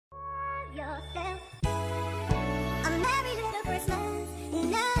yourself. A merry little Christmas.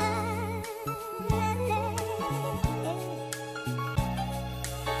 And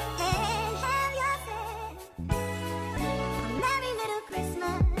have yourself a merry little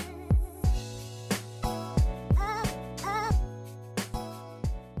Christmas.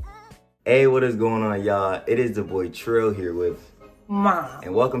 Hey, what is going on, y'all? It is the boy Trill here with Mom.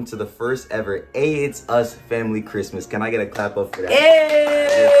 and welcome to the first ever Hey It's Us Family Christmas. Can I get a clap up for that? Hey!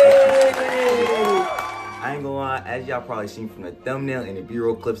 I ain't gonna lie, as y'all probably seen from the thumbnail and the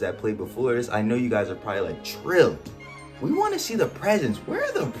B-roll clips that played before this, I know you guys are probably like, Trill, we want to see the presents. Where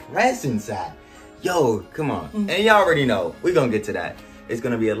are the presents at? Yo, come on. And y'all already know, we're gonna get to that. It's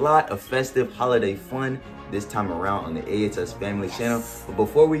gonna be a lot of festive holiday fun this time around on the Hey It's Us Family channel. But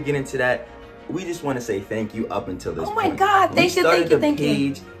before we get into that, we just want to say thank you up until this point. Oh my God, they should thank you, thank you.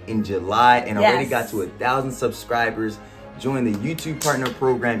 We started the page in July and already got to 1,000 subscribers. Joined the YouTube Partner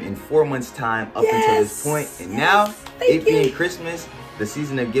Program in 4 months' time up until this point. And now, it being Christmas, the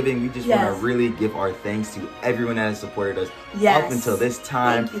season of giving, we just want to really give our thanks to everyone that has supported us up until this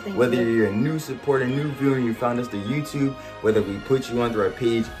time. Thank whether you. you're a new supporter, new viewer, and you found us through YouTube, whether we put you onto our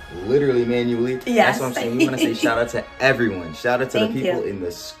page literally manually. That's what I'm saying. We want to say shout out to everyone. Shout out to the people in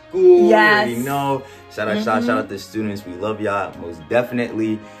the school. You already know. Shout out, shout out to students. We love y'all most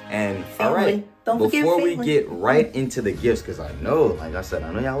definitely. And all right. Before we get right into the gifts, because I know, like I said,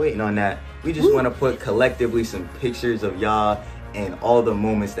 I know y'all waiting on that. We just want to put collectively some pictures of y'all and all the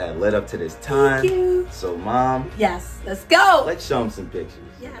moments that led up to this time. Thank you. So, Mom. Yes, let's go. Let's show them some pictures.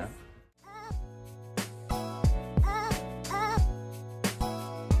 Yes. You know?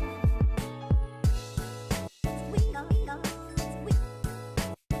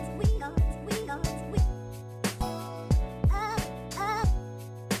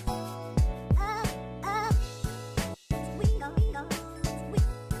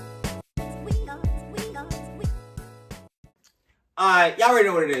 Alright, y'all already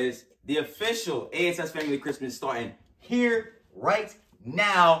know what it is. The official AyItsUs Family Christmas starting here, right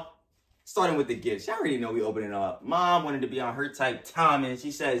now. Starting with the gifts. Y'all already know we opening up. Mom wanted to be on her type time, and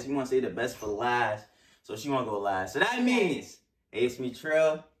she says she wants to say the best for last. So she want to go last. So that means, hey, it's me,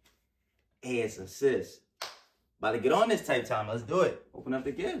 Trill. Hey, it's a sis. About to get on this type time. Let's do it. Open up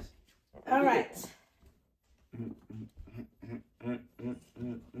the gifts. All right.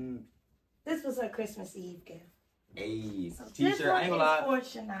 This was her Christmas Eve gift. Hey, So t-shirt, I ain't gonna lie. for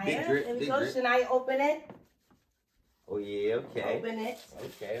Shania. Big drip, There we big go. drip. Shania, open it. Oh, yeah, okay. Open it.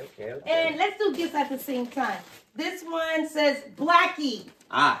 Okay. And let's do gifts at the same time. This one says Blackie.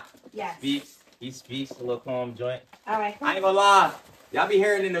 Ah, Yes. he speaks, a little calm joint. All right. I ain't gonna lie. Y'all be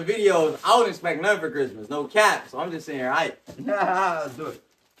hearing in the videos, I don't expect nothing for Christmas. No cap. So I'm just saying, all right. Let's do it.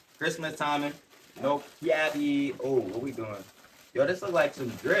 Christmas timing. No cabbie. Oh, what we doing? Yo, this look like some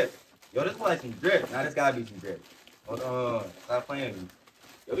drip. Now this gotta be some drip. Hold on. Stop playing with me.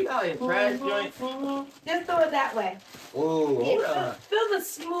 Yo, we got a trash joint. Just do it that way. Oh, hold up. Feel the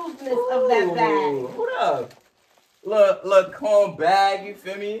smoothness of that bag. Hold up. Look, calm bag, you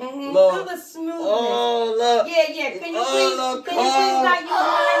feel me? Feel the smoothness. Oh, look. Yeah. Can you please not use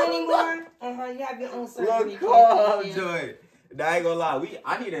mine anymore? You have your own surgery. Look, calm joint. Nah, I ain't gonna lie.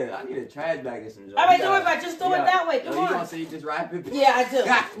 I need a trash bag and some joint. All right, don't worry about it. Just do it that way. Come on. You gonna say you just wrap it? Yeah, I do.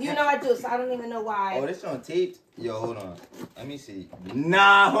 You know I do, so I don't even know why. Oh, this on taped? Yo, hold on. Let me see.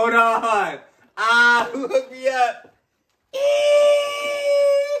 Nah, hold on. Hook me up.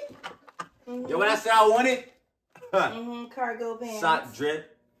 Yo, what I said I wanted? Cargo pants. Sock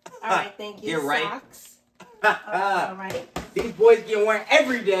drip. All right, thank you. Get right. Socks. All right. These boys get worn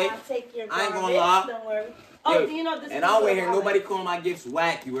every day. I'll take your I ain't garbage. gonna lie. Don't worry. Oh, Yo, do you know this? And I don't hear nobody call my gifts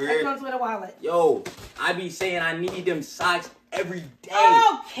whack. You It heard? comes with a wallet. Yo, I be saying I need them socks every day.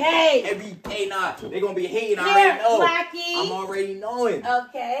 Okay. Every day, nah. They gonna be hating. I Here, already know. Blackie. I'm already knowing.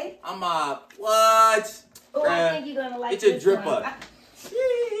 Okay. I'm what? Oh, I think you're gonna like it's a this drip one. up.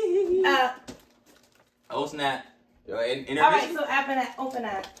 Oh snap. Yo, All right, so open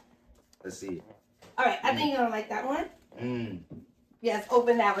that. Let's see. All right, I think you're gonna like that one. Yes,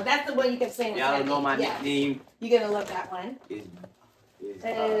 open that one. That's the one you kept saying. Y'all don't know my nickname. You're gonna love that one. Is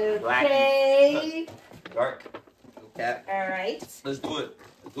Okay. Dark. No cap. All right. Let's do it.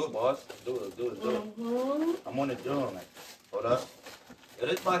 Let's do it, boss. Let's do it. I'm on the drum. Like, hold up. Yo,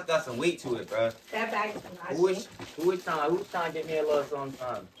 this box got some weight to it, bro. That bag's nice. Who's trying to get me a little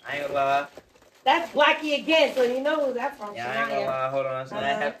something? I ain't gonna lie. That's Blackie again, so you know who that's from. Yeah, I ain't gonna lie. Hold on. It's not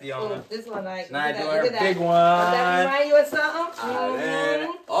hefty on. Ooh, this one, like, Snap doing look her at big that. one. Does that remind you of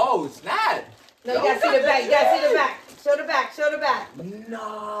something? Oh, snap. No, you gotta see the back. You gotta see the back. Show the back. Show the back.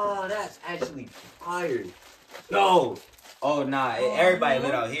 No, that's actually fire. Yo, Oh, nah. Everybody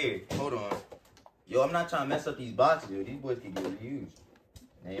lit out here. Hold on. Yo, I'm not trying to mess up these boxes, yo. These boys can get reused.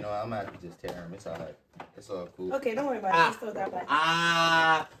 And you know, I'm going to have to just tear them. It's all right. It's all cool. Okay, don't worry about it. Just throw that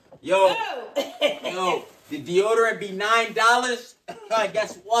back. Yo. Yo, the deodorant be $9.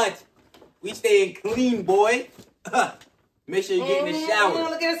 Guess what? We staying clean, boy. Make sure you get in the shower.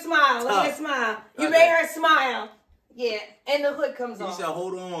 Look at her smile. Look at her smile. You made her smile. Yeah, and the hood comes off. He said,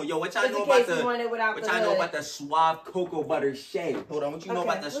 hold on. Yo, what y'all know about the Suave Cocoa Butter Shea? Hold on, what you know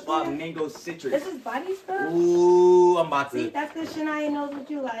about the Suave Mango Citrus? This is body stuff? Ooh, I'm about to... See, that's because Shania knows what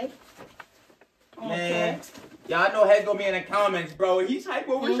you like. Man, y'all know head gonna be in the comments, bro. He's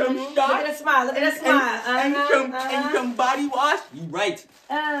hyper with some shots. Look at the smile. Look at the smile. And some body wash. You right.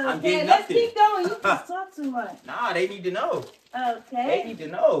 I'm getting let's nothing. keep going. You just talk too much. Nah, they need to know. Okay. They need to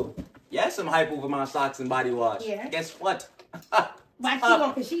know. Yes, I'm hype over my socks and body wash. Yeah. Guess what? Why she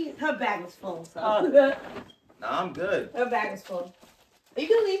going? Because her bag was full. So. Nah, I'm good. Her bag is full. You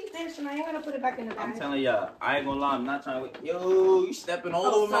can leave it there, Shania. I ain't gonna put it back in the bag. I'm telling y'all, I ain't gonna lie. I'm not trying to. Yo, you stepping all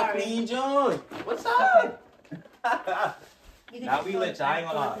over my clean John. What's up? Now we lit, y'all. I ain't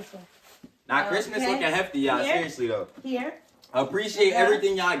gonna lie. Now Christmas looking hefty, y'all. Seriously though. Here. I appreciate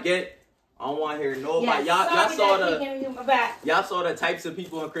everything y'all get. I don't want to hear nobody. Y'all saw the types of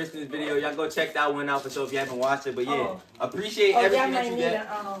people in Christmas video. Y'all go check that one out for sure if you haven't watched it. But yeah, appreciate everything that you get.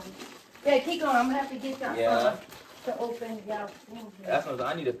 Yeah, keep going. I'm gonna have to get that to open y'all. That's what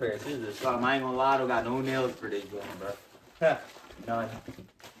I need a pair of scissors. So I ain't gonna lie, I don't got no nails for this one, bro. None.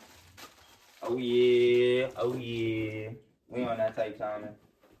 Oh yeah, oh yeah. We on that type timing.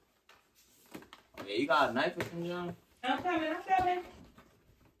 Oh yeah, you got a knife or something, John? I'm coming.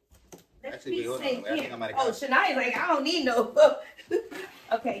 Actually, wait, hold on. Oh, Shania's like, I don't need no.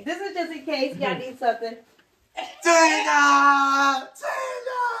 Okay, this is just in case y'all need something. Tina!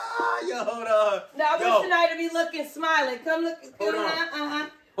 Yo, hold on. Now I want Shania to be looking, smiling. Come look. Hold on.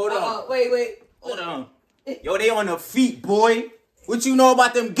 Hold on. Wait. Hold on. Yo, they on the feet, boy. What you know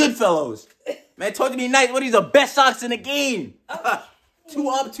about them good fellows? Man, talk to me nice. What are the best socks in the game? 2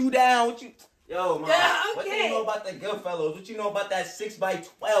 up, 2 down. What you... Yo, man. What do you know about the Goodfellas? What you know about that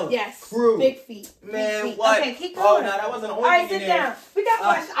 6x12 crew? Big feet. Man, big feet. what? Okay, keep going. Oh, no, that wasn't the only All right, thing sit in there. down. We got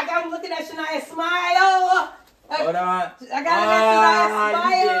I got him looking at Shania's smile. Hold on. I got him at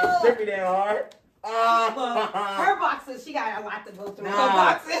Shania's smile. Trippy damn hard. Her boxes, she got a lot to go through. Her Nah,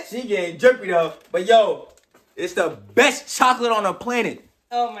 boxes. she getting drippy though. But yo, it's the best chocolate on the planet.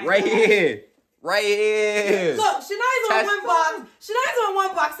 Oh my Right God. here. Right here. Look, Shania's on one box. Shania's on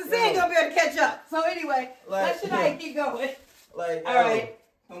one box. So she ain't gonna be able to catch up. So anyway, let Shania keep going. Like, all right.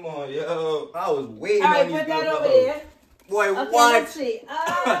 Come on, yo. I was waiting all right, on you. put that over there. Boy, okay, what? Let's see.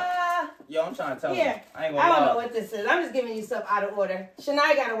 Yo, I'm trying to tell you. Here. I don't know what this is. I'm just giving you stuff out of order.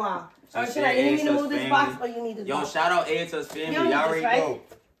 Shania got a while. All right, Shania, you need me to move this box or you need this box? Yo, shout out AyItsUsFamily. Y'all already know.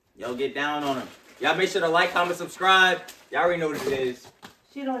 Yo, get down on them. Y'all make sure to like, comment, subscribe. Y'all already know what it is.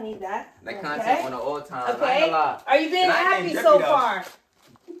 She don't need that. That content on the all time. Okay. Are you being happy so far?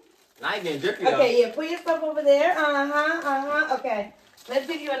 I ain't getting drippy though. Okay, yeah. Put your stuff over there. Okay. Let's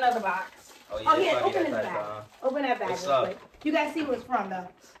give you another box. Oh, yeah. Here, open this bag. Open that bag real quick. You guys see what it's from though.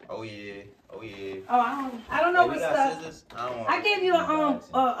 Oh yeah. Oh yeah. Oh, I don't know what stuff. Scissors? I gave you a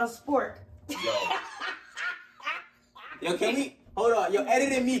spork. Yo, can we hold on? Yo,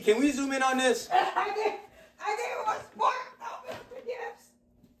 editing me. Can we zoom in on this? I gave him a spork. Yes.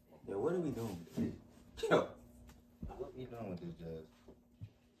 Yo, what are we doing with this? Yo, what are we doing with this, Jazz?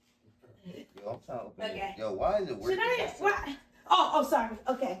 Yo, I'm trying to open it. Yo, why is it working? Oh, sorry.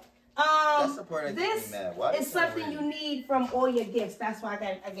 Okay. That's the part that this made me mad. Why is something you need from all your gifts. That's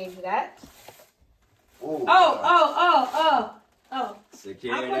why I gave you that. Ooh, Oh.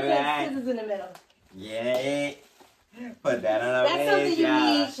 Secure I'll put the scissors in the middle. Yeah. Put that on the That's something you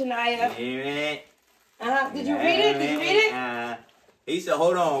need, Shania. Did you read it? He said,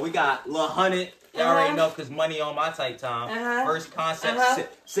 hold on, we got little 100. Y'all already know because money on my tight time. First concept,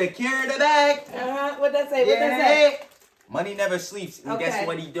 secure the bag. What'd that say? Money never sleeps. And guess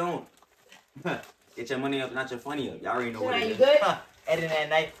what he don't? Get your money up, not your funny up. Y'all already know what it is. You good? Editing at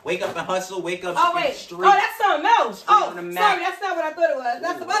night. Wake up and hustle. Wake up straight. Oh, that's something else. Sorry, that's not what I thought it was.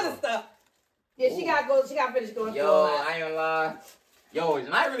 That's some other stuff. Yeah, she got to finish going through all that. I ain't gonna lie. Yo, it's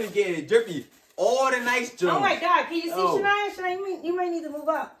not really getting drippy. All the nice jokes. Oh my God, can you see Shania? Shania, you might need to move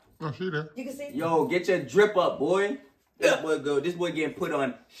up. Oh, she there. You can see? Yo, get your drip up, boy. This boy getting put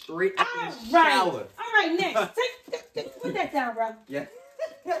on straight after the shower. All right, next. Put that down, bro. Yeah.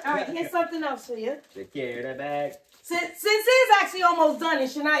 All right, here's something else for you. Secure the bag. Since it's actually almost done and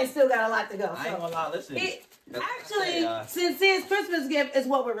Shania still got a lot to go. So. I ain't gonna lie, listen. Actually, since his Christmas gift is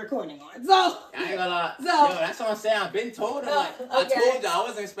what we're recording on. So I ain't gonna lie. So, yo, that's what I'm saying. I've been told him. Like, I told you I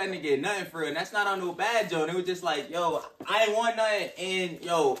wasn't expecting to get nothing for it. And that's not on no bad, Joe. And it was just like, yo, I ain't want nothing. And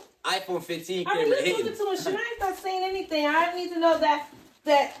yo, iPhone 15 camera you hitting. told it to him. Shania's not saying anything. I need to know that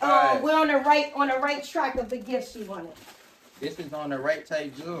we're on the right track of the gift she wanted. This is on the right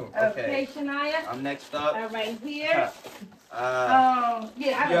type, Joe. Okay, Shania. I'm next up. All right, here.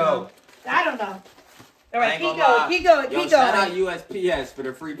 Yeah, I don't know. All right, keep going. Shout out USPS for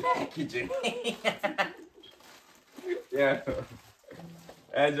the free packaging. Yeah.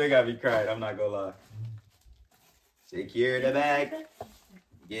 That joke got me crying, I'm not gonna lie. Secure the bag.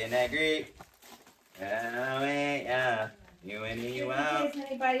 Getting that grip. Yeah. You in and you out. In case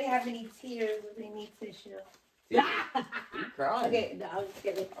anybody have any tears or they need tissue. You crying? Okay, no, I'm just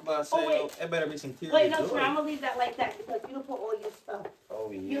kidding. I'm about to say, it better be some tears. Wait, no, I'm gonna leave that like that because you don't put all your stuff.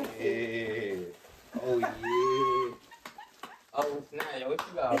 Oh, yeah. Oh, yeah. Oh, snap. Yo, what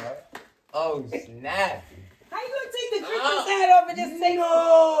you got, right? Oh, snap. How you gonna take the Christmas hat off and just say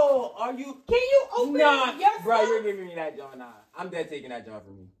no? Are you? Can you open it yourself? Bro, you're giving me that John. Nah, I'm dead taking that John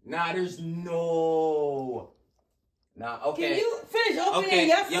from me. Nah, there's no. Nah, okay. Can you finish opening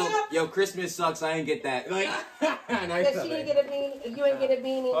yourself? Yo, Christmas sucks. I ain't get that. Like, Cause she didn't get a beanie. You ain't get a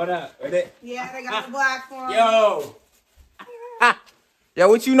beanie. Hold up. Yeah, they got the black one. Yo. Yo,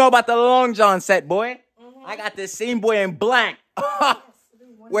 what you know about the Long John set, boy? I got this same boy in black.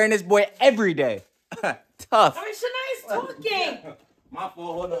 Wearing this boy every day. Tough. I mean, Shania's talking. My fault,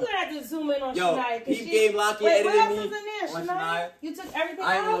 hold on. You're gonna have to zoom in on Shania. He gave Lockie edited me. What else is in there, Shania? You took everything out?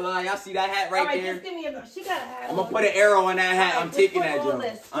 I ain't gonna lie. Y'all see that hat right there? All right, just give me a... She got a hat. I'm gonna put an arrow on that hat. Right, I'm taking that joke.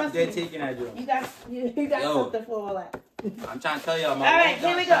 I'm dead me. taking that joke. You got something for all that. I'm trying to tell y'all. All right,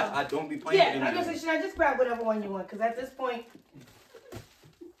 here we go. I don't be playing with I'm gonna say, Shania, just grab whatever one you want. Because at this point,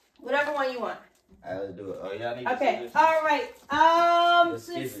 whatever one you want. All right, let's do it. Oh, y'all need okay, all right.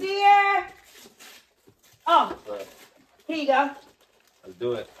 Sincere. Oh, here you go. Let's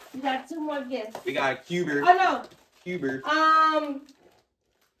do it. You got 2 more gifts. We got a cuber. Oh, no. Cuber.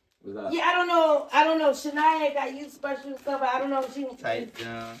 What's up? Yeah, I don't know. Shania got you special stuff. I don't know if she... Tight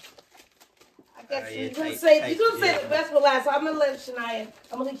down. I guess you're going to say the best for last. So I'm going to leave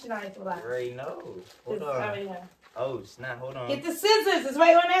Shania for last. You already know. Hold on. Oh, snap. Hold on. Get the scissors. It's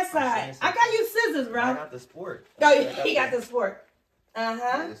right on that side. I got you scissors, bro. I got the sport. Oh, he got the sport.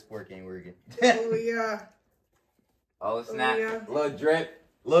 Uh-huh. The sport ain't working. Oh, yeah. Oh, snap. Little drip.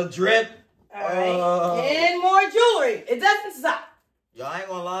 Little drip. All right. And more jewelry. It doesn't stop. Yo, I ain't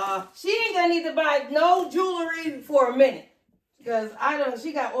gonna lie. She ain't gonna need to buy no jewelry for a minute. Because I don't know.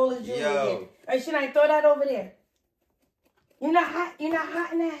 She got all the jewelry here. All right, Shania, throw that over there. You're not hot in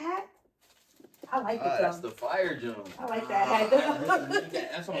that hat? I like it, though. That's the fire jump. I like that hat.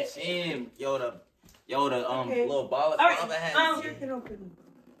 That's what I'm saying. Yo, the little ball hat.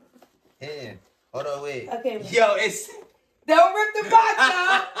 Yeah. Hold on, wait. Okay. Yo, it's... Don't rip the box,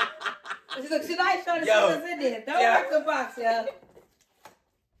 y'all. Look, Shania's trying to see what's in there. Don't rip the box, y'all.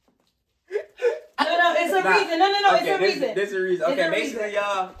 No, it's a reason. No, it's a reason. This is a reason. Okay, basically,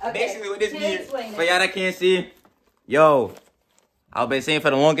 y'all. Basically, what this means, for y'all that can't see, yo, I've been saying for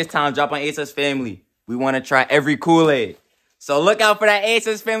the longest time, drop on AyItsUsFamily. We want to try every Kool-Aid. So look out for that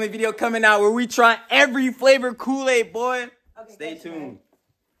AyItsUsFamily video coming out where we try every flavor Kool-Aid, boy. Okay, stay tuned.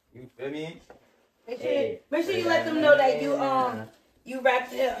 You feel me? Make sure you let them know that you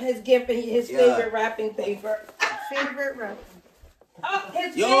wrapped his gift in his favorite wrapping paper. Favorite wrapping. Oh,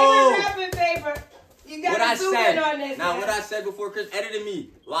 his favorite wrapping paper. You got to zoom in on this. Now, what I said before Chris edited me,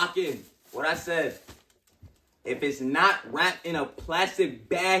 lock in. What I said. If it's not wrapped in a plastic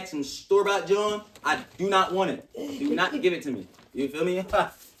bag, some store-bought John, I do not want it. Do not give it to me. You feel me?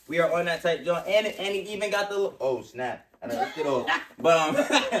 We are on that type John, and it even got the little... Oh, snap. I done ripped it off.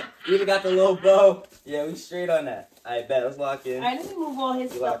 But, even got the little bow. Yeah, we straight on that. All right, bet. Let's lock in. All right, let me move all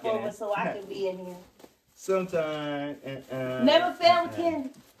his stuff over so I can be in here. Sometime. Never fail with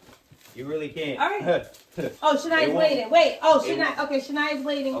candy. You really can't. All right. Oh, Shania's waiting. Wait. Oh, Shania. Okay, Shania's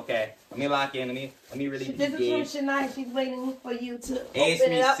waiting. Okay. Let me lock in. Let me really be This is from Shania. She's waiting for you to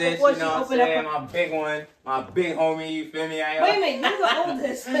open it up before she open up. My big one. My big homie. You feel me? Wait a minute. You're the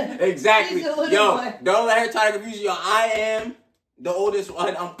oldest. Exactly. Yo, don't let her try to confuse you. I am the oldest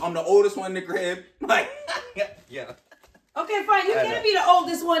one. I'm the oldest one in the crib. Like, yeah. Okay, fine. You can't be the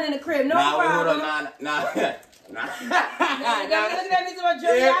oldest one in the crib. No problem. Wait, hold on. Nah. Look at that. These are my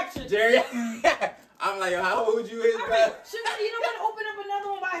Jerry action. Jerry. I'm like, how old you is, All bro? right, you don't want to open up another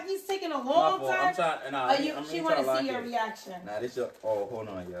one while he's taking a long time? I'm trying, nah, She want to see your reaction. Nah, this your, oh, hold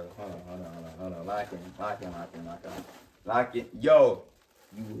on, yo. Hold on. Lock in. Yo.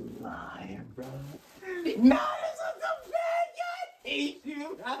 You lying, bro. Nah, this is the bad. I hate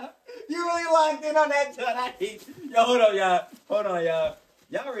you, bro. You really locked in on that joint. I hate you. Yo, hold on, y'all.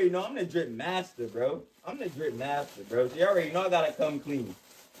 Y'all already know I'm the drip master, bro. So y'all already know I gotta come clean.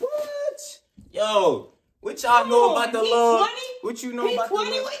 What? Yo, what y'all know about the love? What you know about the love?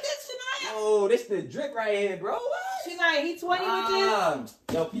 He 20 with this, Shania? Yo, this the drip right here, bro. What? Shania, he 20 with this?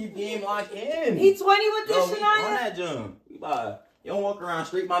 Yo, peep game locked in. He 20 with this, Shania? On that jump. You don't walk around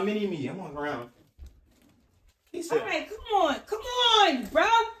straight my mini-me. I'm walking around. He said, all right, come on, bro.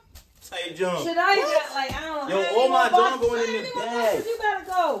 Say jump. Should I got like, I don't know. Yo, all my jump going in the bag. You gotta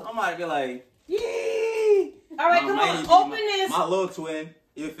go. I'm about to be like, yee. All right, come on, open this. My little twin.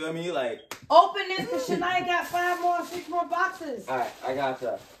 You feel me? Like, open this because Shania got 6 more boxes. All right, I got you.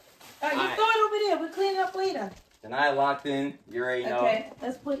 All right, you throw it over there. We'll clean it up later. Shania locked in. You already know. Okay,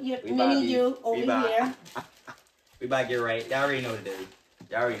 let's put your mini you over here. We about to get right. Y'all already know what it is.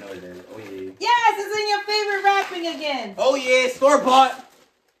 Oh, yeah. Yes, it's in your favorite wrapping again. Oh, yeah. Store-bought.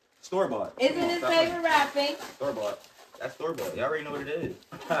 Isn't his favorite wrapping? Store-bought. That's store-bought. Y'all already know what it is.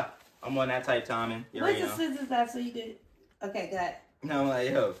 I'm on that type timing. Where's the scissors at so you could... Okay, got it. No, I'm like,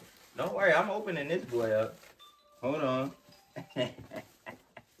 yo, don't worry. I'm opening this boy up. Hold on.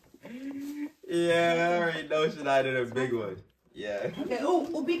 Yeah, I already know Shania did a big one. Yeah. Okay.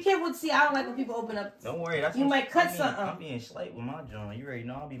 Oh, be careful. See, I don't like when people open up. Don't worry. That's you might cut something. I'm being slight with my joint. You already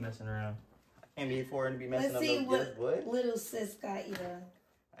know I'll be messing around. I can't be foreign to be messing up. Let's see what little sis got you.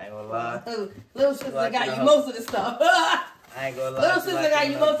 I ain't gonna lie. Little sister got you most of the stuff. I ain't gonna lie. Little sister got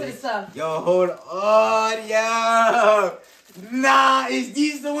you most of the stuff. Yo, hold on, yo. Nah, is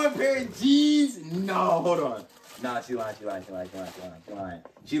these the one pair of jeans? No, hold on. Nah, she lying.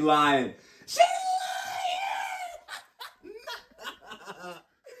 She lying.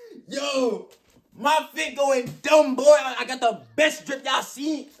 Yo, my fit going dumb, boy. I got the best drip y'all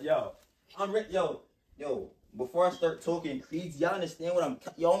seen. Yo, yo. Before I start talking crazy, y'all understand what I'm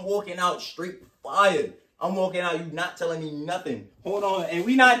walking out straight fire. I'm walking out. You not telling me nothing. Hold on, and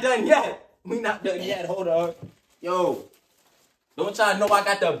we not done yet. Hold on. Yo, don't y'all know I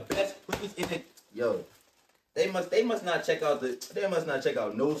got the best place in it? Yo. They must not check out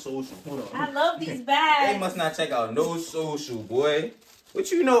no social. Hold on. I love these bags. They must not check out no social, boy. What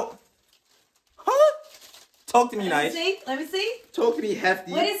you know? Huh? Talk to me nice. Let me see. Talk to me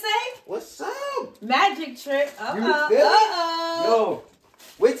hefty. What did it say? What's up? Magic trick. Yo,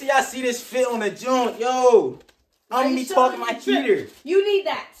 wait till y'all see this fit on the joint. Yo, I'm gonna be talking my heater. You need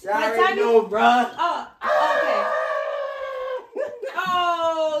that. Y'all already know, bruh. Okay.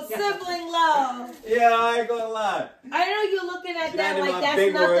 Oh, sibling love. Yeah, I ain't gonna lie. I know you're looking at that like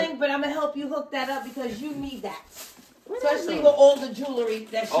that's nothing, but I'm gonna help you hook that up because you need that. Especially with all the jewelry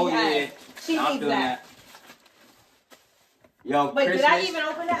that she has. Yeah. She needs that. Yo, wait, Christmas, did I even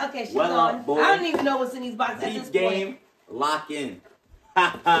open that? Okay, she's on. I don't even know what's in these boxes at this game, lock in.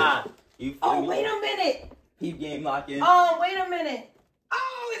 Ha ha. Oh, wait a minute. Peep game, lock in. Oh, wait a minute.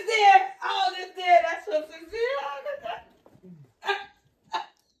 Oh, it's there. Oh, it's there. That's what's there.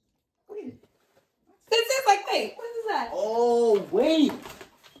 This is like, wait, what is that? Oh, wait.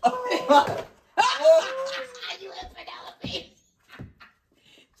 Oh. You in Penelope.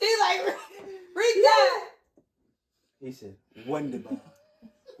 She's like, read that. He said, wonderful.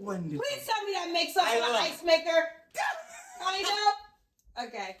 Please tell me that makes up an ice maker. I know.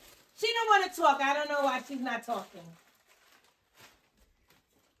 Okay. She don't want to talk. I don't know why she's not talking.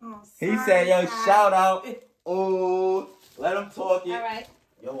 Oh, he said, yo, shout out. Oh, let him talk it. All right.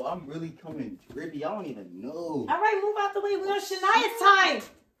 Yo, I'm really coming drippy. I don't even know. All right, move out the way. We're on Shania's time.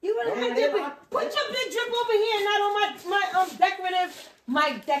 You want to dip it? Put your big drip over here, not on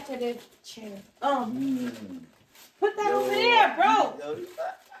my decorative chair. Put that over there, bro.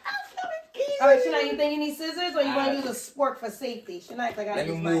 All right, Shania, you think you need scissors or you want to use a spork for safety? Shania's like, let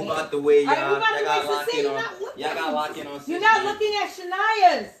me move out the way, y'all. Y'all got lock in on. You're not looking at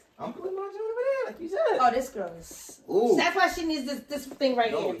Shania's. I'm putting my joint over there, like you said. Oh, this girl is. Ooh. That's why she needs this thing right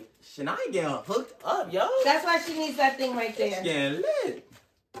here. Shania getting hooked up, yo. That's why she needs that thing right there. It's getting lit.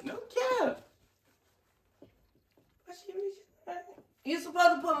 No cap. You're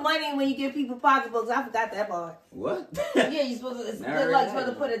supposed to put money when you give people pocketbooks. I forgot that part. What? Yeah, you're supposed to. It's good luck. You're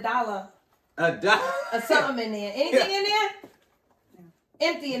supposed to put $1. $1? Or something in there. Anything in there?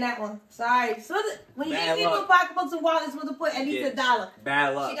 Empty in that one. Sorry. So when you give people pocketbooks and wallets, you're supposed to put at least $1.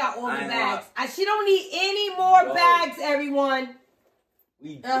 Bad luck. She got all the bags. She don't need any more bags, everyone.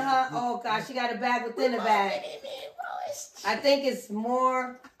 Oh gosh, she got a bag within a bag. I think it's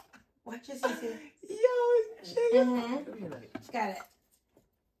more. What you say? Yo, it's chicken. She got it.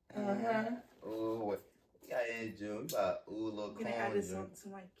 Oh, what? Yeah, June. Little I'm gonna add this onto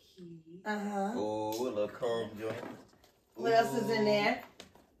my key. Oh, a little comb joint. What else is in there?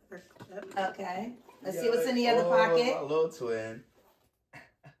 Okay. Let's see what's in the other pocket. My little twin.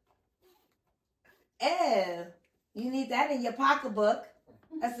 Oh, you need that in your pocketbook.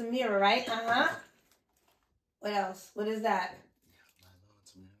 That's a mirror, right? What else? What is that?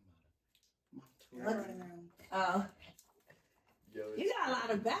 Oh. You got a lot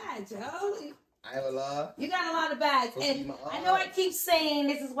of bags, yo. I have a lot. You got a lot of bags. And I know I keep saying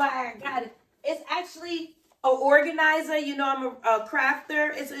this is why I got it. It's actually an organizer. You know, I'm a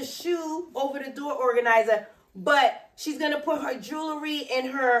crafter. It's a shoe over the door organizer. But she's going to put her jewelry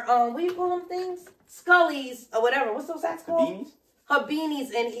and her, what do you call them things? Scullies or whatever. What's those hats called? Beanies? Her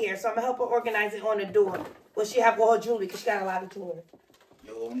beanies in here. So I'm going to help her organize it on the door. Well, she have all her jewelry because she got a lot of jewelry.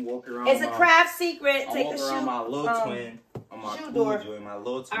 Yo, I'm walking around. It's a craft secret. I'm Take walking a shoe. around my little twin. On my shoe cool door. joint, my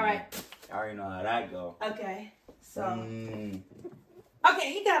little twin. All right. I already know how that go. Okay. So.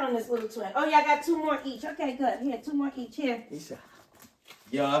 Okay, he got on this little twin. Oh, yeah, I got 2 more each. Okay, good. Here, 2 more each. Here.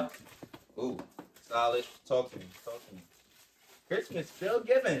 Yeah. Ooh, solid. Talk to me. Talk to me. Christmas still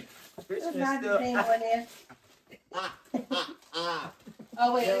giving. Christmas still.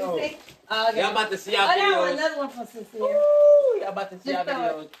 Oh, wait, let me see. Okay. Y'all about to see our videos. Another one from Cecilia. Ooh, y'all about to see our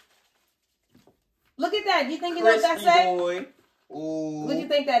videos. Look at that. You think you know what that say? Boy. Ooh. What do you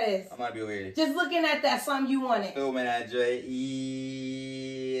think that is? I might be weird. Just looking at that, something you wanted. Filming that Dre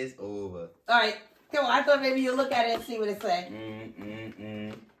is over. All right. Come on. I thought maybe you'll look at it and see what it say.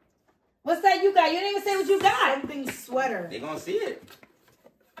 What's that you got? You didn't even say what you got. Something sweater. They gonna see it.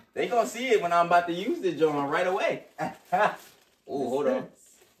 They gonna see it when I'm about to use this joint right away. Oh, hold on.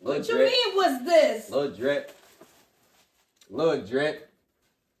 What you mean, what's this? Little drip. Little drip.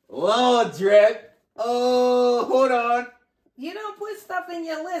 Little drip. Oh, hold on. You don't put stuff in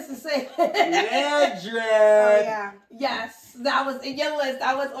your list and say. Yeah, drip. Oh, yeah. Yes, that was in your list.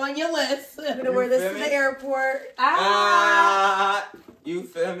 That was on your list. I'm gonna wear this to the airport. You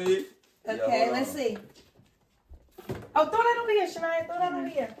feel me? Okay, let's see. Oh, throw that over here, Shania. Throw that over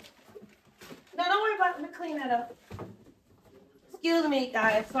here. No, don't worry about it. Let me clean that up. Excuse me,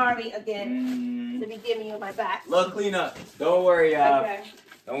 guys. Sorry again to be giving you my back. Look, clean up. Don't worry, y'all. Okay.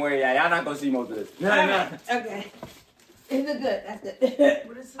 Don't worry, y'all. Y'all not gonna see most of this. No, right. Okay. Is it good? That's good.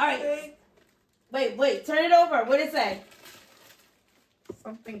 What does it All right. say? Wait. Turn it over. What did it say?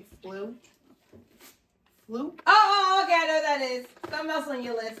 Something flu. Flu? Oh, okay. I know what that is. Something else on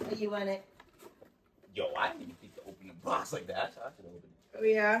your list that you wanted. Yo, I didn't even think to open the box like that. So I should open it. Oh,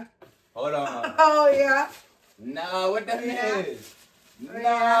 yeah. Hold on. Oh, yeah. No, what the hell is? Oh,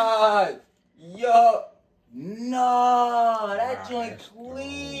 Nah. Yo. No, that joint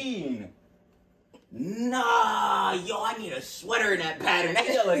clean. Nah, yo, I need a sweater in that pattern. That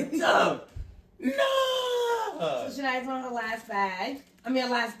shit look dumb. No. So Shania's on her last bag. I mean, her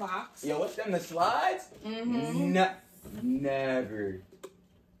last box. Yo, what's them, the slides? Mm-hmm. No, never.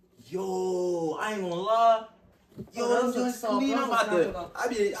 Yo, I ain't gonna lie. Yo, those them look joints soft. clean. Those I'm look about to, comfortable.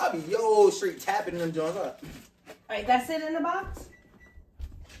 I be, yo, straight tapping them joints up. All right, that's it in the box?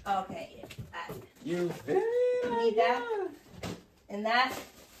 Okay, yeah. You feel me? You need that? And that?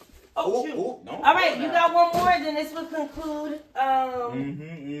 Oh, shoot. No, All right, you got one more, then this will conclude,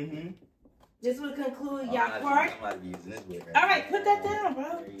 this will conclude your part. I'm not using this with her. All right, put that down,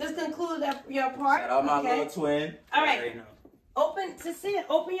 bro. This conclude your part. Shout out my okay. little twin. All right. Open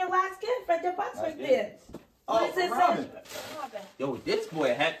your last gift right there, box right there. Oh, What is it? Robin. Yo, this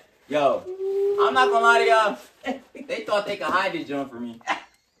boy heck. Yo, I'm not gonna lie to y'all. They thought they could hide this joint from me.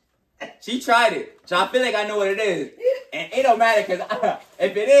 She tried it, so I feel like I know what it is, and it don't matter because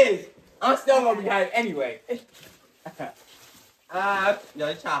if it is, I'm still gonna be hiding anyway. Yo,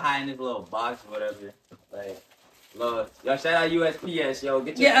 they try to hide in this little box or whatever. Like, look, yo, shout out USPS, yo,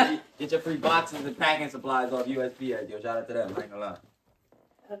 get your free boxes and packing supplies off USPS, yo. Shout out to them. I ain't gonna lie.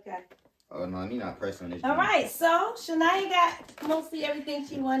 Okay. Oh no, me not pressing on this. All right, so Shania got mostly everything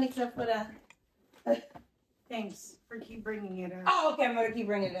she wanted except for the. Thanks for keep bringing it up. Oh, okay, I'm gonna keep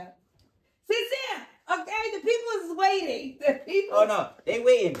bringing it up. Sincere, okay, the people is waiting. The people. Oh no, they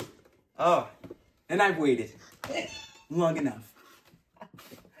waiting. Oh, and I've waited long enough.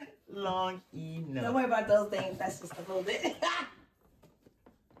 Long enough. Don't worry about those things. That's just a little bit. Let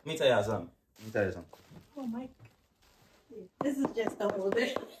me tell y'all something. Oh my. This is just to hold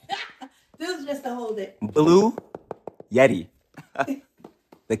it. This is just to hold it. Blue Yeti.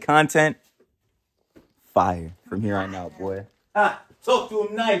 The content, fire from here on out, boy. Talk to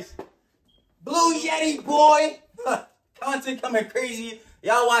him nice. Blue Yeti, boy. Content coming crazy.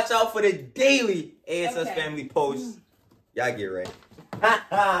 Y'all watch out for the daily AyItsUsFamily posts. Y'all get ready.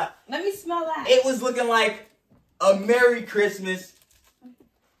 Let me smell that. It was looking like a Merry Christmas.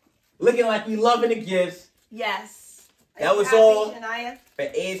 Looking like we loving the gifts. Yes. That was all Shania? for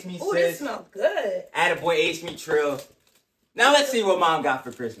AyItsMe, sis. Ooh, this smells good. Attaboy AyItsMe Trill. Now let's see what mom got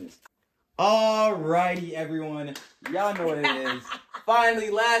for Christmas. Alrighty, everyone. Y'all know what it is.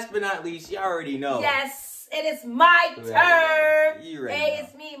 Finally, last but not least, you already know. Yes, it is my turn. You ready? Hey,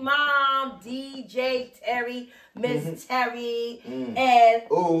 it's me, Mom, DJ Terry, Miss Terry, and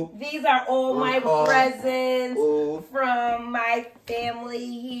these are all my presents from my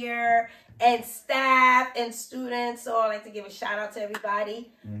family here and staff and students. So I'd like to give a shout out to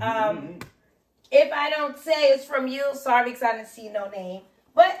everybody. If I don't say it's from you, sorry because I didn't see no name.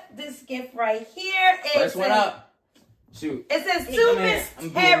 But this gift right here is first one up. Shoot. It says to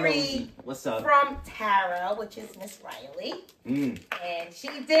Miss Terry. What's up? From Tara, which is Miss Riley. And she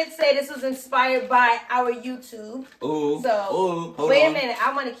did say this was inspired by our YouTube. So wait a minute.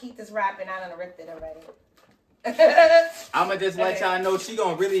 I want to keep this wrapping. I done ripped it already. I'm going to just let y'all know she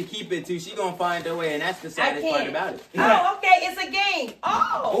going to really keep it too. She going to find her way, and that's the saddest part about it. Oh, okay. It's a game.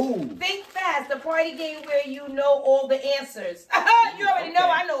 Oh. Think fast. The party game where you know all the answers. You already know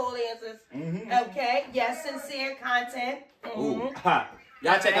I know all the answers. Okay. Yes, sincere content.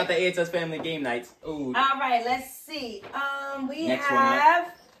 Y'all check out the AyItsUsFamily game nights. All right. Let's see. We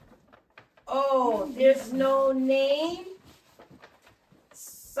have... Oh, there's no name.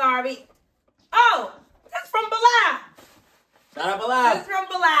 Sorry. Oh! That's from Bilal. Shout out Bilal. This is from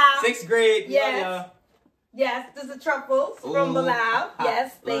Bilal. 6th grade. Yes. Yes, this is truffles from Bilal.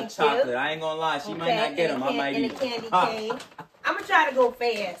 Yes, thank you. Chocolate. I ain't gonna lie. She might not get them. I might eat them. And a candy cane. I'm gonna try to go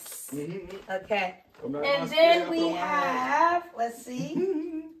fast. Okay. And then we have, let's see.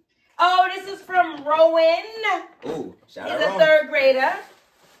 Oh, this is from Rowan. Oh, shout out He's Rowan. a 3rd grader.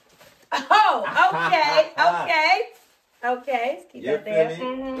 Oh, okay, okay. Okay, keep that there.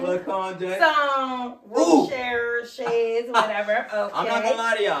 Some root shades, whatever. Okay. I'm not gonna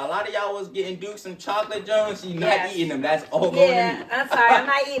lie to y'all. A lot of y'all was getting Duke some chocolate Jones. She's not eating them. That's all going to me. I'm sorry. I'm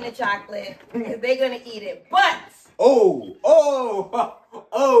not eating the chocolate because they're gonna eat it. But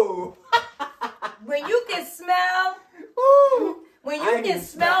when you can smell,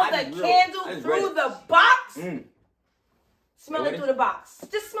 the candle through the box, smell it through the box.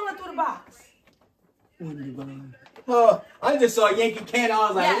 Just smell it through the box. I just saw Yankee Candle. I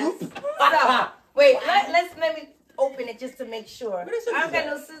was like, oops. So, wait, let me open it just to make sure. I don't got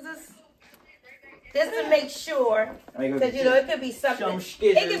no scissors. Just to make sure. Because, you know, it could be something.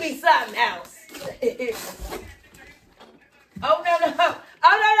 It could be something else. Oh, no.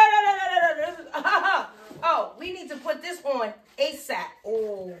 Oh, we need to put this on ASAP.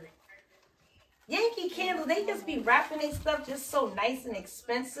 Oh. Yankee Candle, they just be wrapping their stuff just so nice and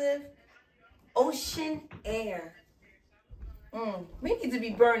expensive. Ocean Air. We need to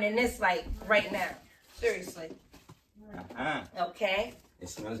be burning this like right now. Seriously. Okay. It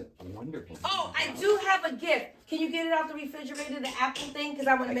smells wonderful. Oh, I do have a gift. Can you get it out the refrigerator, the apple thing? Because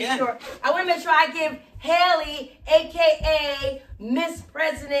I want to make sure. I want to make sure I give Haley, aka Miss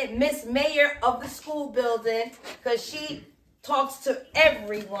President, Miss Mayor of the school building, because she talks to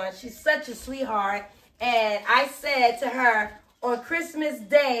everyone. She's such a sweetheart. And I said to her on Christmas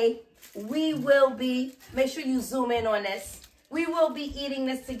Day, we will be, make sure you zoom in on this. We will be eating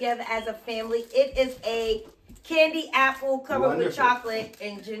this together as a family. It is a candy apple covered with chocolate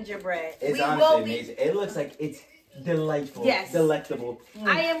and gingerbread. It's honestly amazing. It looks like it's delightful. Yes. Delectable.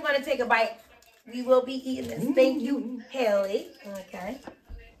 I am going to take a bite. We will be eating this. Thank you, Haley. Okay.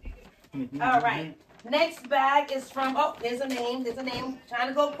 All right. Next bag is from, oh, there's a name. Trying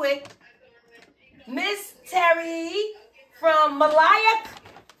to go quick. Miss Terry from Malaya.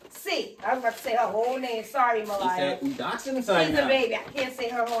 See, I was about to say her whole name. Sorry, Malaya. She's a baby. I can't say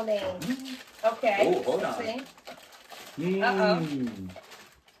her whole name. Okay. Oh, hold on.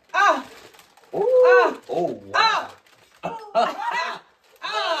 Oh. Wow.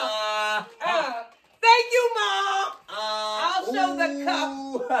 Thank you, Mom. I'll show the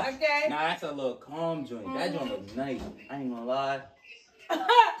cup. Okay. Nah, that's a little calm joint. That joint looks nice. I ain't gonna lie. Thank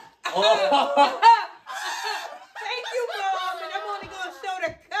you, Mom. And I'm only gonna show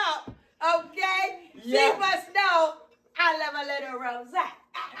the cup. Okay. Yeah. She must know I love a little rose.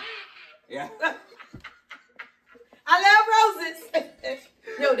 Yeah. I love roses.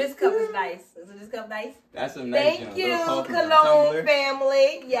 Yo, this cup is nice. Isn't this cup nice? That's a nice Thank you, Cologne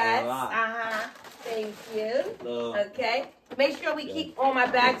family. Yes. Thank you. Okay. Make sure we keep all my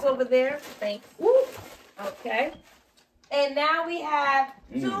bags over there. Thanks. Okay. And now we have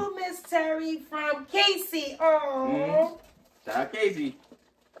to Miss Terry from Casey. Oh. Shout out Casey.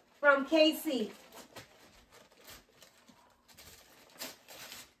 From Casey.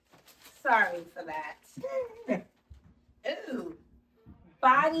 Sorry for that. Ooh.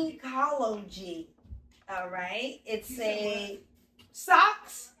 Bodycology. All right. It's a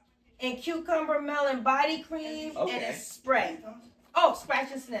socks and cucumber melon body cream and a spray. Oh,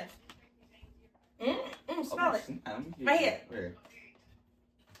 scratch and sniff. Smell it. Right here. Where?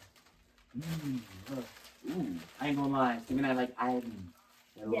 Ooh, I ain't gonna lie. Even I like iron.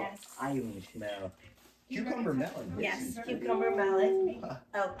 Yes. Iron smell. Cucumber melon. Yes, cucumber melon.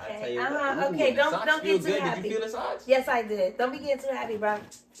 Okay. Okay, the don't socks get feel too good. happy. Did you feel the socks? Yes, I did. Don't be getting too happy, bro. I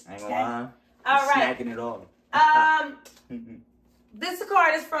ain't gonna lie. All right. Snacking it all. This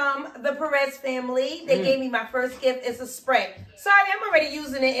card is from the Perez family. They gave me my first gift. It's a spray. Sorry, I'm already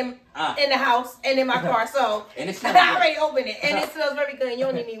using it in the house and in my car. So and it's I already opened it, and it smells very good. And you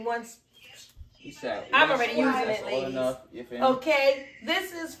only need one. I'm already using it, ladies. Okay,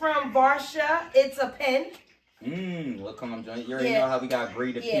 this is from Varsha. It's a pen. Look, come on, Johnny. You already know how we got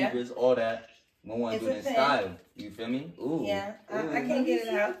graded papers, all that. We want to do it in style. You feel me? Ooh. Yeah, I can't get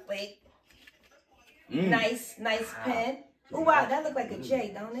it out. Wait. Nice pen. Oh, wow, that look like a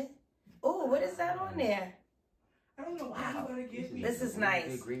J, don't it? Oh, what is that on there? I don't know why you gotta get me. This is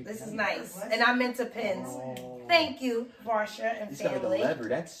nice. This is nice. And I'm into pins. Thank you, Varsha and family. Got like a lever.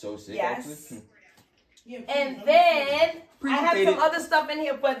 That's so sick. Yes. And then I have some other stuff in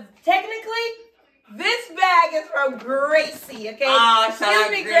here, but technically, this bag is from Gracie, okay?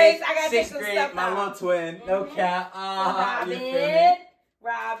 Excuse me, Grace. I gotta take some stuff out. My little twin. No cap.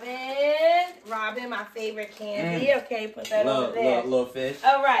 Robin, my favorite candy. Okay, put that over there. Little fish.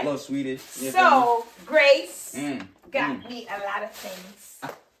 All right. Little Swedish. So, Grace got me a lot of things.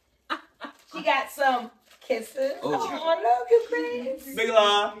 She got some kisses. Oh, I love you, Grace. Big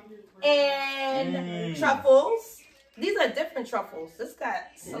love. And truffles. These are different truffles. This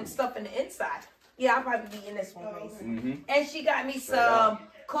got some stuff in the inside. Yeah, I'll probably be in this one, Grace. And she got me some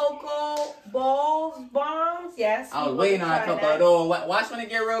cocoa balls, bombs. Yes. I was waiting on a couple of those. Watch when it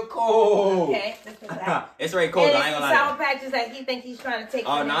get real cold. Okay, this is that. It's already cold. And I ain't gonna lie. Sour Patches that he think he's trying to take.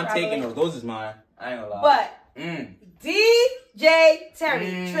 Oh, no, I'm taking those. Those is mine. I ain't gonna lie. But DJ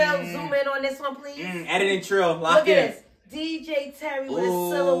Terry, Trill, zoom in on this one, please. Editing Trill, lock in. Look at this. DJ Terry with a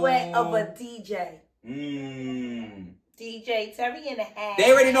silhouette of a DJ. DJ Terry in the hat.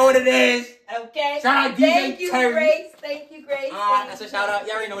 They already know what it is. Okay. Shout out DJ Terry. Grace. Thank you, Grace. That's a shout out.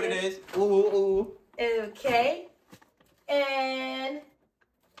 You already know what it is. Ooh. Okay. And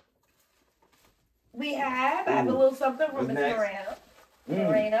I have a little something from Miss Moreno.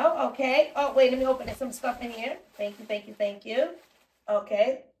 Moreno. Okay. Oh, wait, let me open it. Some stuff in here. Thank you.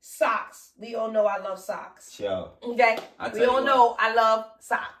 Okay. Socks. We all know I love socks. Chill. Okay. We all know I love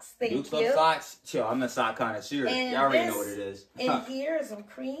socks. Thank you. Love socks. Chill. I'm a sock connoisseur. Y'all already know what it is. And here is some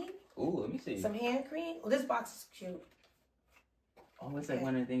cream. Ooh, let me see. Some hand cream. Oh, this box is cute. Oh, it's like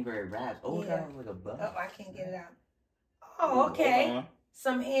one of the things where it wraps. Oh, yeah. Like a bug. Oh, I can't get it out. Oh, okay.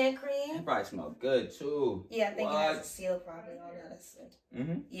 Some hand cream. It probably smells good too. Yeah, I think it has a seal probably on it. Let's see.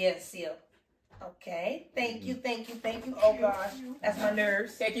 Yeah, seal. Okay. Thank you. Oh gosh, that's my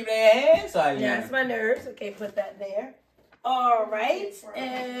nerves. Can't keep their hands. Yeah, that's my nerves. Okay, put that there. All right,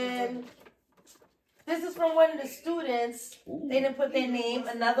 and this is from one of the students. They didn't put their name.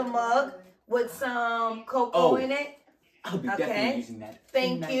 Another mug with some cocoa in it. I'll be definitely using that.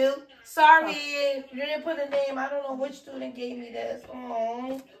 Thank you. Sorry, you didn't put a name. I don't know which student gave me this.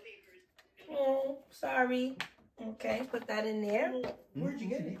 Oh, sorry. Okay, put that in there. Where'd you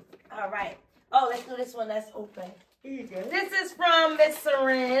get it? All right. Oh, let's do this one. That's open. Here you go. This is from Miss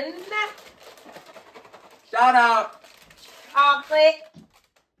Seren. Shout out. Chocolate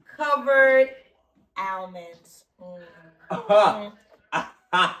covered almonds. Close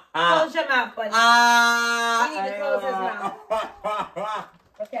your mouth, buddy. You need to close his mouth.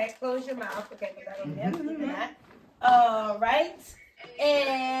 Okay, close your mouth. Okay, put that over there. Look at that. All right.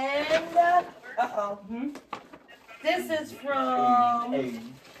 And, this is from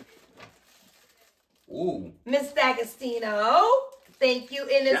Miss D'Agostino. Thank you.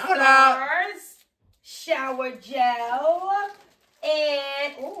 In the stars. Shower gel.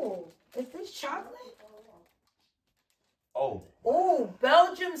 And, is this chocolate?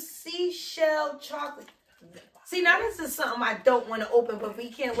 Belgium seashell chocolate. See, now this is something I don't want to open, but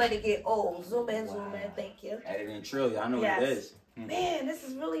we can't let it get old. Zoom in. Thank you. Editing Trill, y'all know what it is. Man, this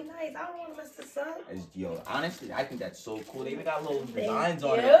is really nice. I don't want to mess this up. Yo, honestly, I think that's so cool. They even got little designs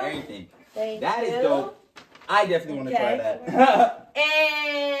on it and everything. That is dope. I definitely want to try that.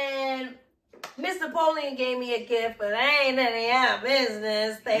 And Mr. Polo Bowling gave me a gift, but that ain't none of your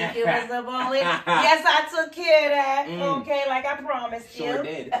business. Thank you, Mr. Bowling. Yes, I took care of that. Okay, like I promised you. Sure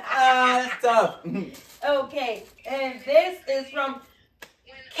did. That's tough. Okay, and this is from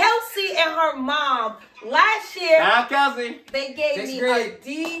Kelsey and her mom. Last year, Kelsey. they gave Sixth me grade. a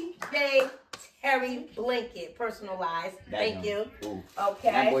DJ Terry blanket, personalized. Thank you. Ooh.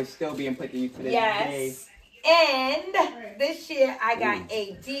 Okay. That boy's still being put to use to this day. Yes. And this year I got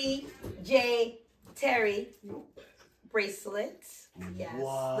a DJ Terry bracelet. Yes.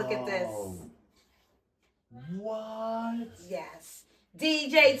 Whoa. Look at this. What? Yes.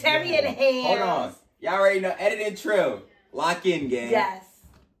 DJ Terry in hands. Hold on. Y'all already know. Edited Trill. Lock in, gang. Yes.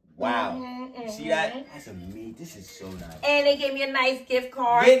 Wow. You see that? That's amazing. This is so nice. And they gave me a nice gift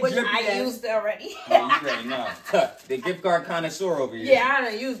card, which I used already. Oh, you already know. The gift card connoisseur over here. Yeah, I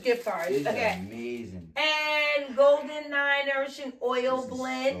don't use gift cards. This is amazing. And Golden 9 Nourishing Oil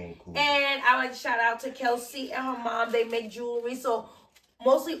Blend. So cool. And I like to shout out to Kelsey and her mom. They make jewelry. So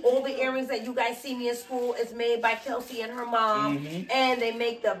mostly all the earrings that you guys see me in school is made by Kelsey and her mom. And they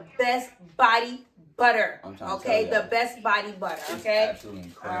make the best body butter. Okay, the best body butter. Okay, it's absolutely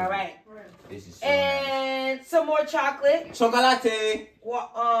incredible. All right. This is so and nice. Some more chocolate. Chocolate.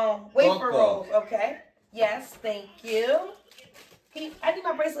 Wafer rolls. Okay. Yes, thank you. I need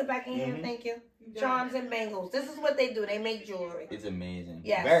my bracelet back in here. Thank you. Charms and bangles. This is what they do. They make jewelry. It's amazing.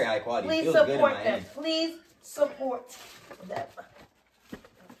 Yes. Very high quality. Please Feels support good in my them. hand. Please support them.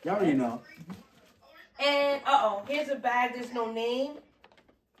 Y'all already know. And here's a bag. There's no name.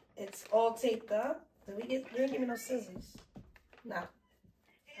 It's all taped up. They didn't give me no scissors. No.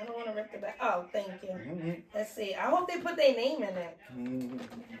 I don't want to rip the bag. Oh, thank you. Let's see. I hope they put their name in it.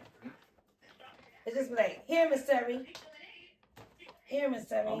 It's just like, here, Miss Terry. Here, Miss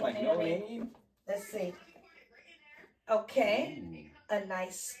Terry. I'm like, no name? Let's see. Okay. A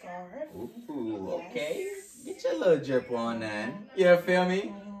nice scarf. Ooh, yes. Okay. Get your little drip on that. You feel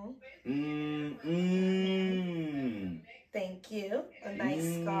me? Thank you. A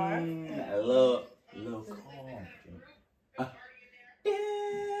nice scarf. A little calm.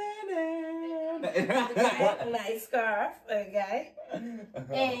 A nice scarf, okay.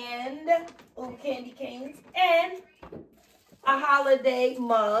 And candy canes and a holiday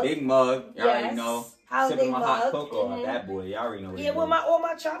mug. Big mug. Y'all already know. Holiday Sipping my mug. hot cocoa off that boy. Y'all already know what with all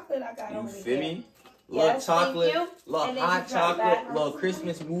my chocolate I got you over feel here. me? Little chocolate, little hot chocolate, that. little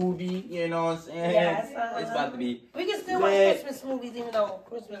Christmas movie, you know what I'm saying? Yes, It's about to be. We can still watch Christmas movies even though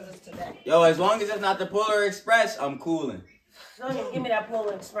Christmas is today. Yo, as long as it's not the Polar Express, I'm coolin'. Don't even give me that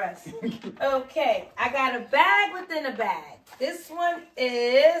Polar Express. Okay, I got a bag within a bag. This one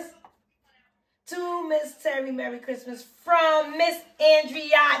is to Miss Terry Merry Christmas from Miss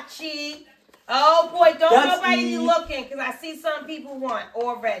Andriachi. Oh boy, don't nobody be looking because I see some people want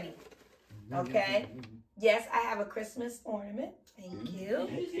already. Okay. Yes, I have a Christmas ornament. Thank you.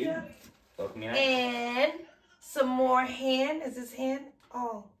 And some more hand. Is this hand?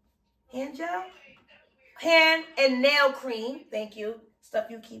 Oh, hand gel? Hand and nail cream. Thank you. Stuff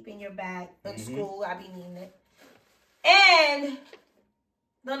you keep in your bag in school. I be needing it. And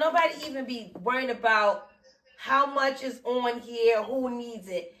don't nobody even be worrying about how much is on here, who needs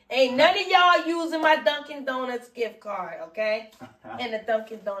it. Ain't none of y'all using my Dunkin' Donuts gift card, okay? And the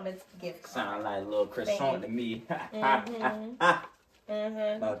Dunkin' Donuts gift card. Sound like a little croissant to me.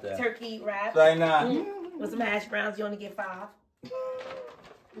 Turkey wrap. Right now. With some hash browns, you only get 5.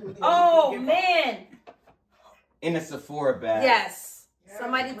 Oh, man. In a Sephora bag. Yes.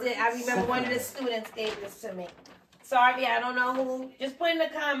 Somebody did. I remember one of the students gave this to me. Sorry, I don't know who. Just put in the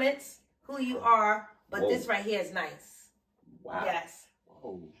comments who you are. But this right here is nice. Wow. Yes.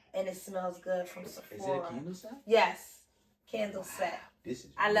 Whoa. And it smells good from Sephora. Is it a candle set? Yes. Candle set. This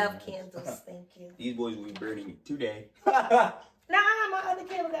is I love candles. Thank you. These boys will be burning today. Nah, my other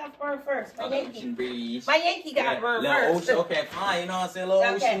candle got burned first. My Yankee. My Yankee got burned first. Ocean. Okay, fine. You know what I'm saying? Little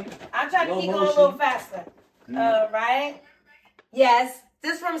ocean. I'm trying to keep going a little faster. Right? Yes.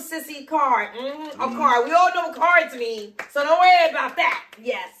 This from Sissy Card. A card. We all know what cards mean. So don't worry about that.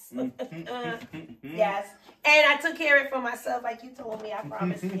 Yes. Yes. And I took care of it for myself like you told me. I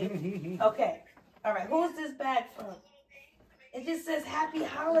promised you. Okay. All right. Who's this bag from? It just says Happy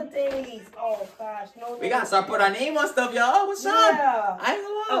Holidays. Oh, gosh. No. We got to start putting our name on stuff, y'all. What's up? I ain't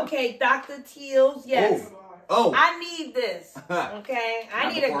gonna lie. Okay. Dr. Teals. Yes. Oh. I need this. Okay.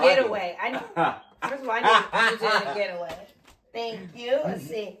 I need a getaway. First of all, I need a getaway. Thank you. Let's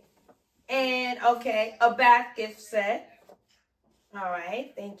see. And, okay, a bath gift set. All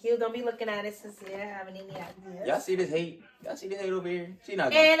right. Thank you. Don't be looking at it, Cecilia. I haven't any ideas. Y'all see this hate? Y'all see this hate over here? She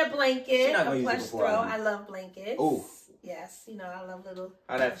not and a blanket. She not gonna a use plush it throw. before I love blankets. Oh. Yes, you know, I love little.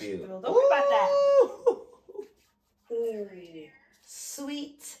 How that feel? Don't worry about that. Ooh.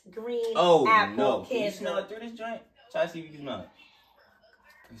 Sweet green apple no. candle. Can you smell it through this joint? Try to see if you can smell it.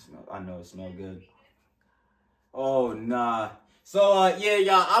 I know it smells good. Oh, nah. So, yeah,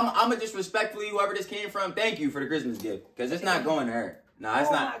 y'all, I'm going to just respectfully, whoever this came from, thank you for the Christmas gift. Because it's not going to her. Nah,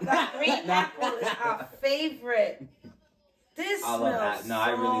 it's not. Oh, my God. Green apple is our favorite. This I love apple. No, I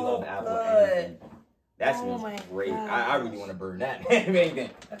really love apple. Good. That smells great. I really want to burn that. Okay,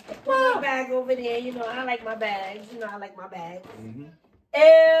 put my bag over there. You know, I like my bags. You know, I like my bags.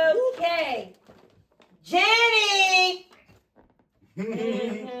 Okay. Jenny!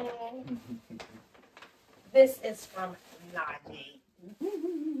 This is from Najee.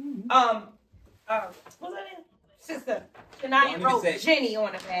 What's her name? Sister. Shania wrote Jenny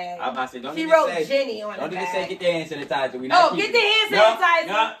on the bag. I'm about to say, don't she even wrote say, Jenny on the bag. Don't even say get their hand sanitizer. We not get the hand sanitizer.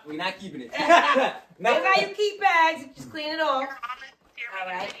 No, we're not keeping it. No. That's how you keep bags. You just clean it off. All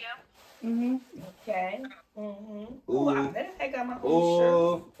right. Okay. Ooh, I better take out my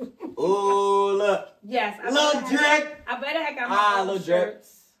own shirt. Ooh, look. Yes. Little Drake. I better take out my own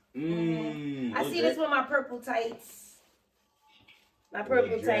shirts. I see this with my purple tights. My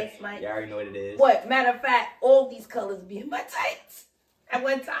purple tights, Mike. You already know what it is. What? Matter of fact, all these colors be in my tights at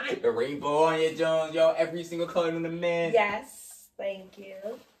one time. The rainbow on your Jones, yo. Every single color on the man. Yes. Thank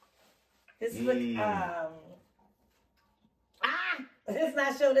you. This look, let's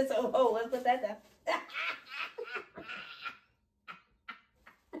not show this. Oh, let's put that down.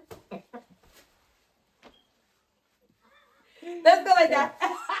 Let's go like that.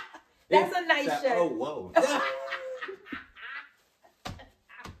 That's a nice shirt. Oh, whoa.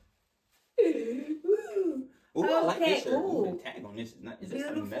 Ooh, I like this shirt. Ooh, the tag on this is not. Is this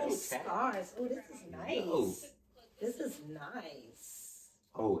a metal stars. Ooh, this is nice. No. This is nice.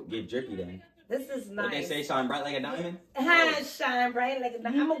 Oh, get drippy then. This is nice. What they say, shine bright like a diamond? Shine bright like a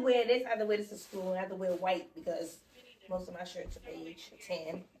diamond. I'm going to wear this. I have to wear this to school. I have to wear white because most of my shirts are beige,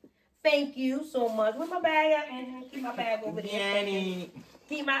 tan. Thank you so much. Where's my bag at? Keep my bag over there. Jenny.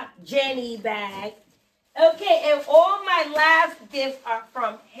 Keep my Jenny bag. Okay, and all my last gifts are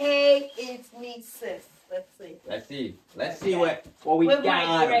from Hey, It's Me, Sis. Let's see. Let's see what we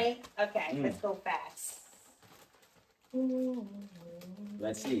got. Okay, let's go fast.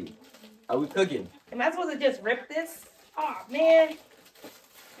 Let's see. Are we cooking? Am I supposed to just rip this? Oh, man.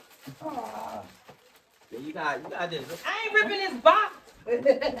 Oh. You got this. I ain't ripping this box.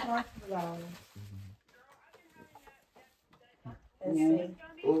 Let's see.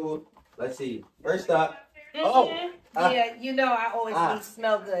 Ooh, let's see. First up. Yeah, you know I always need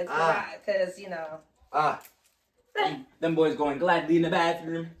smell good because, you know. Them boys going gladly in the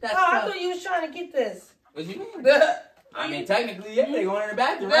bathroom. That's I thought you was trying to get this. What you mean? I mean, technically, yeah, they going in the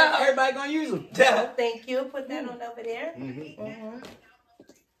bathroom. Right? Everybody gonna use them. Thank you. Put that on over there.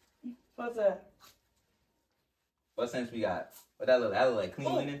 What's up? What scents we got? What that look? That look like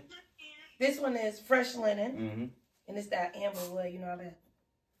clean linen? This one is fresh linen. And it's that amber wood, you know what I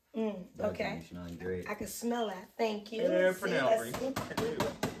mean? Okay. Great. I can smell that. Thank you. Yeah, for now. I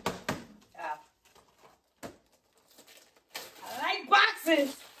like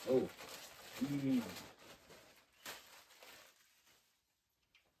boxes. Oh.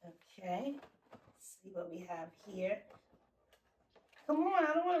 Okay. Let's see what we have here. Come on,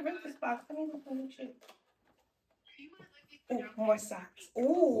 I don't want to rip this box. I need to finish it. Ooh, more socks.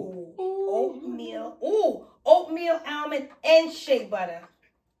 Ooh. Oatmeal. Ooh, oatmeal, almond, and shea butter.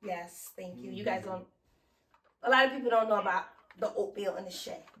 Yes, thank you. You guys don't. A lot of people don't know about the oatmeal and the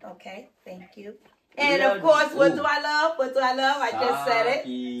shea. Okay, thank you. And of course, what do I love? What do I love? I just said it.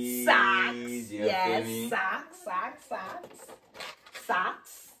 Socks. Yes,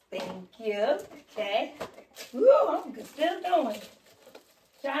 socks. Thank you. Okay. Ooh, I'm still going.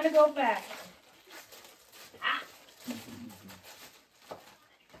 Trying to go fast.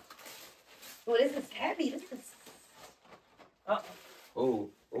 Oh, this is heavy. This is. Oh,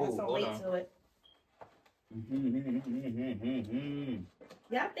 got some weight to it.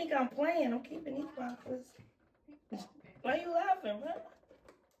 Y'all think I'm playing? I'm keeping these boxes. Why are you laughing, bro?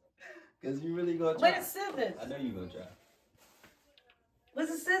 Because you really gonna try. Where the scissors? I know you gonna try. Where's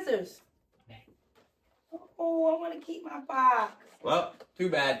the scissors? Oh, I want to keep my box. Well, too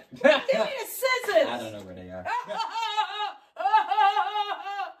bad. Give me the scissors. I don't know where they are.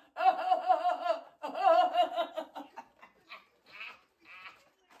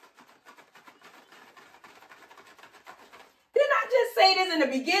 Say this in the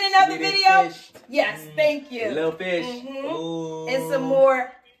beginning of the video. Fish. Yes, thank you. Little fish. And some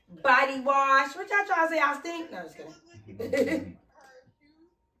more body wash. What y'all trying to say? I stink? No, just kidding.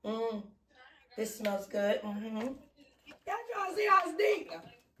 This smells good. y'all see how sneak?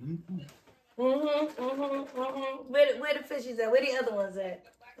 Where the fishies at? Where the other ones at?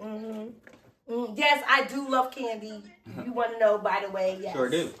 Yes, I do love candy. You want to know, by the way? Yes. Sure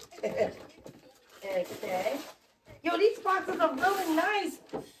do. Okay. Yo, these boxes are really nice.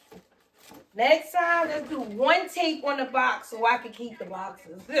 Next time, let's do one tape on the box so I can keep the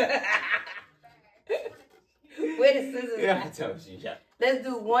boxes. Where the scissors Yeah, I at? told you. Yeah. Let's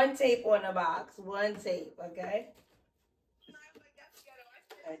do one tape on the box. One tape, okay?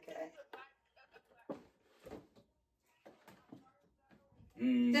 Okay.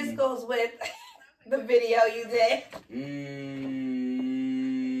 This goes with the video you did.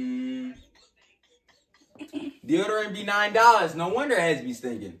 Deodorant be $9. No wonder heads be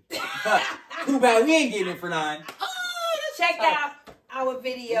stinking. Too bad we ain't getting it for $9. Check out our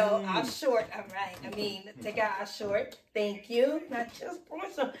video, our short. All right. I mean, check out our short. Thank you. Not just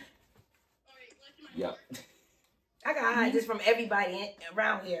portion. Yep. I gotta hide this from everybody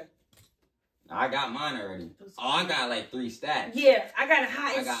around here. I got mine already. Oh, I got like 3 stacks. Yeah, I gotta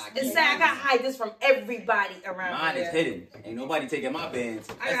hide. I gotta hide this from everybody around mine here. Mine is hidden. Ain't nobody taking my bands.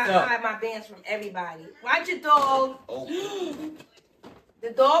 I gotta hide my bands from everybody. Watch your dog. Oh.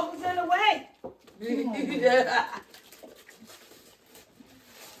 The dog was in the way.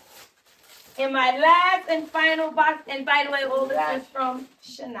 And my last and final box, and by the way, all this is from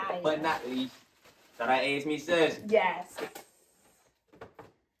Shania. But not least, that I asked me says. Yes.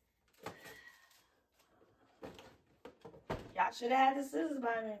 Y'all should have had the scissors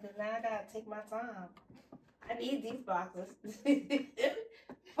by me, because now I gotta take my time. I need these boxes.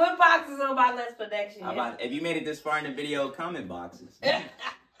 Put boxes on my list for next year. If you made it this far in the video, comment boxes.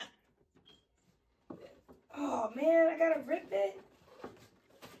 Oh man, I gotta rip it.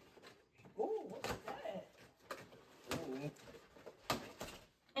 Ooh, what's that?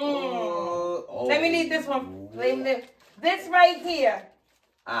 Oh. Let me need this one. This right here.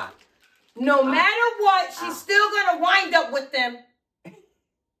 Ah. No matter what, she's still gonna wind up with them.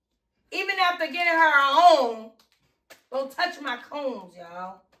 Even after getting her own. Don't touch my combs,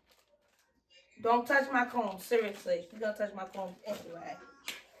 y'all. Don't touch my combs. Seriously. She's gonna touch my combs anyway.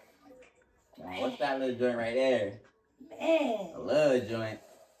 What's that little joint right there? Man. A little joint.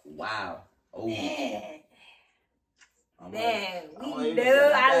 Wow. Oh. Man. I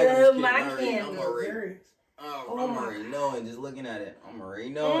love my candles. I'm already knowing, just looking at it. I'm already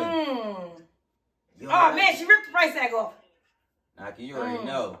knowing. Oh, man, she ripped the price tag off. Naki, you already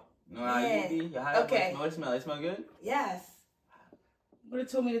know. You know how you be? Okay. It smell? It smell good? Yes. You would have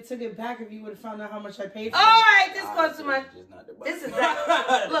told me to take it back if you would have found out how much I paid for All it. right, this goes to my... This is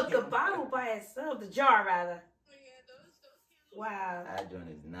that. Look, the bottle by itself, the jar rather. Wow. That joint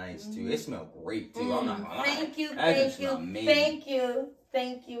is nice, too. It smells great, too. I'm not gonna lie.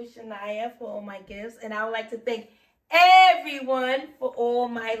 Thank you, Shania, for all my gifts. And I would like to thank everyone for all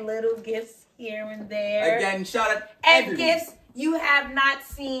my little gifts here and there. Again, shout out and gifts you have not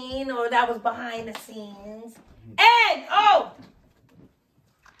seen or that was behind the scenes. And,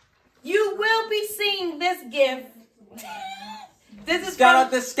 you will be seeing this gift. This is shout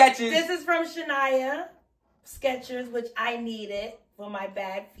out the sketches. This is from Shania. Skechers, which I needed for my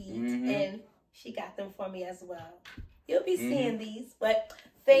bad feet, and she got them for me as well. You'll be seeing these, but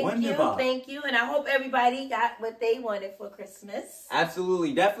thank you, and I hope everybody got what they wanted for Christmas.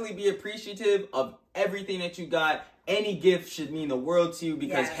 Absolutely, definitely be appreciative of everything that you got. Any gift should mean the world to you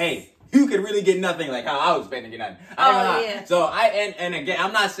because hey, you could really get nothing like how I was spending nothing. Yeah. So and again,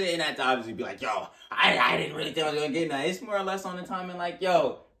 I'm not saying that to obviously be like, yo, I didn't really think I was gonna get nothing. It's more or less on the time and like,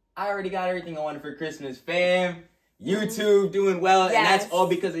 yo, I already got everything I wanted for Christmas, fam. YouTube doing well, and that's all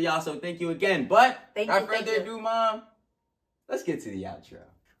because of y'all. So thank you again. But without further ado, Mom, let's get to the outro.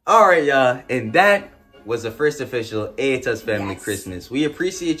 All right, y'all, and that was the first official It's Us Family Christmas. We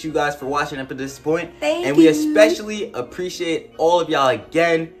appreciate you guys for watching up to this point, and we especially appreciate all of y'all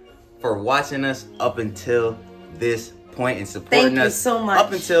again for watching us up until this point and supporting us so much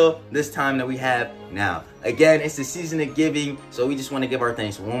up until this time that we have now. Again, it's the season of giving, so we just want to give our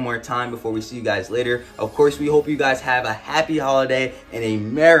thanks one more time before we see you guys later. Of course, we hope you guys have a happy holiday and a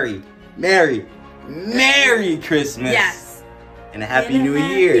Merry, Merry, Merry Christmas. Yes. And a Happy New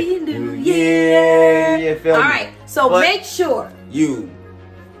Year. New Year. You feel me? All right, so make sure you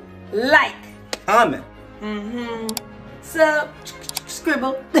like, comment,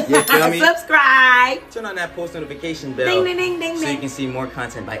 scribble, you feel me? subscribe, turn on that post notification bell ding, ding, ding, ding, so you can see more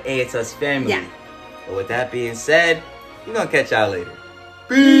content by It's Us Family. Yeah. But with that being said, we're gonna catch y'all later.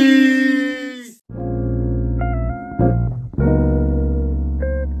 Peace.